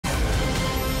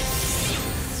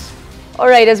All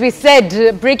right, as we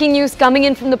said, breaking news coming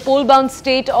in from the poll-bound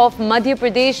state of Madhya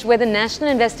Pradesh, where the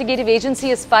National Investigative Agency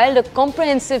has filed a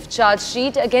comprehensive charge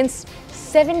sheet against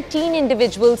 17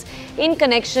 individuals in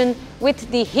connection with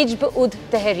the Hizb-Ut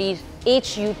Tahrir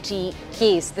HUT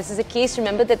case. This is a case,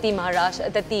 remember, that the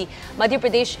Madhya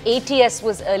Pradesh ATS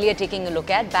was earlier taking a look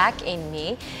at back in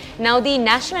May. Now, the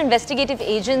National Investigative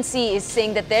Agency is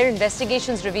saying that their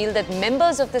investigations reveal that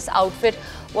members of this outfit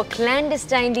were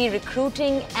clandestinely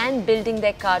recruiting and building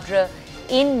their cadre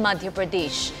in Madhya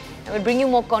Pradesh. I will bring you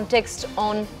more context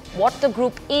on what the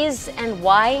group is and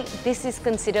why this is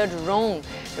considered wrong.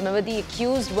 Remember, the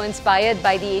accused were inspired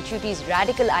by the HUT's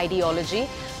radical ideology.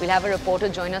 We'll have a reporter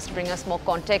join us to bring us more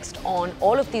context on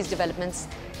all of these developments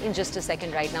in just a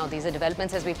second. Right now, these are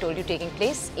developments, as we've told you, taking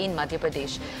place in Madhya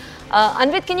Pradesh.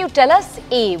 Anvit, can you tell us,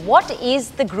 what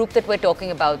is the group that we're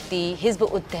talking about, the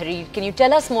Hizb-Ut Tahrir? Can you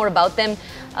tell us more about them?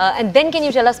 And then can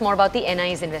you tell us more about the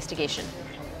NIA's investigation?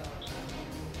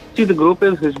 See, the group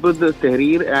is Hizb-Ut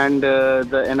Tahrir, and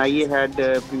the NIA had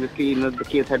previously, the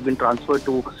case had been transferred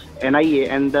to NIA,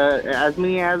 and as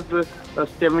many as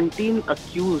 17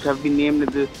 accused have been named in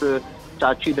this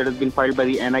charge sheet that has been filed by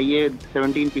the NIA.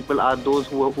 17 people are those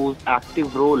whose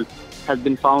active role has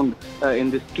been found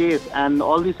in this case, and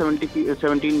all these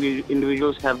 17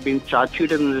 individuals have been charge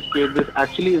sheeted in this case. This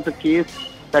actually is the case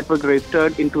that was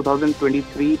registered in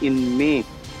 2023 in May.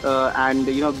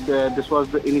 This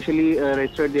was initially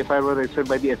registered, the FIR was registered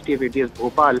by the STF ATS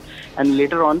Bhopal, and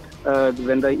later on,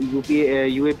 when the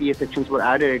UAPA sections were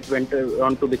added, it went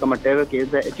on to become a terror case.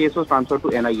 The case was transferred to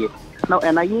NIA. Now,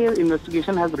 NIA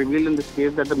investigation has revealed in this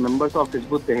case that the members of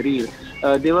Hizb-Ut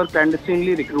Tahrir, they were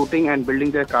clandestinely recruiting and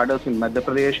building their cadres in Madhya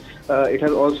Pradesh. It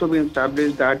has also been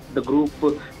established that the group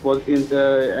was in,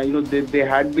 they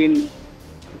had been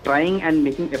trying and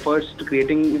making efforts to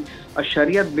creating a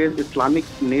Sharia-based Islamic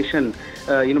nation,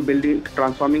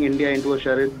 transforming India into a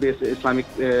Sharia-based Islamic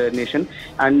nation.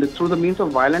 And through the means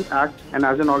of violent acts, and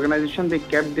as an organization, they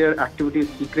kept their activities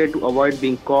secret to avoid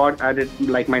being caught, added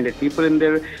like-minded people in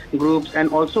their groups, and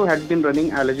also had been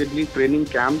running allegedly training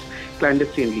camps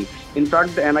clandestinely. In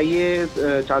fact, the NIA's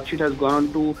charge sheet has gone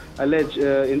on to allege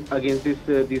against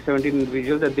these 17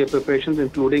 individuals that their preparations,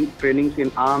 including trainings in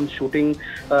arms, shooting,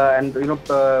 and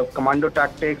commando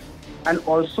tactics, and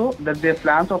also that their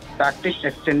plans of tactics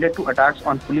extended to attacks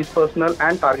on police personnel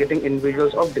and targeting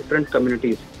individuals of different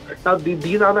communities. Now,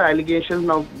 these are the allegations.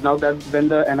 Now that when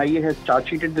the NIA has charge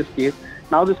sheeted this case,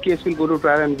 now this case will go to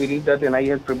trial, and we believe that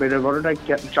NIA has prepared a watertight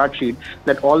charge sheet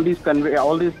that all these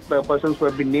persons who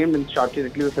have been named in the charge sheet,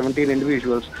 at least 17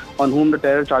 individuals on whom the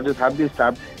terror charges have been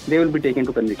stabbed, they will be taken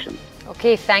to conviction.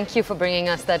 Okay, thank you for bringing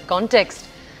us that context.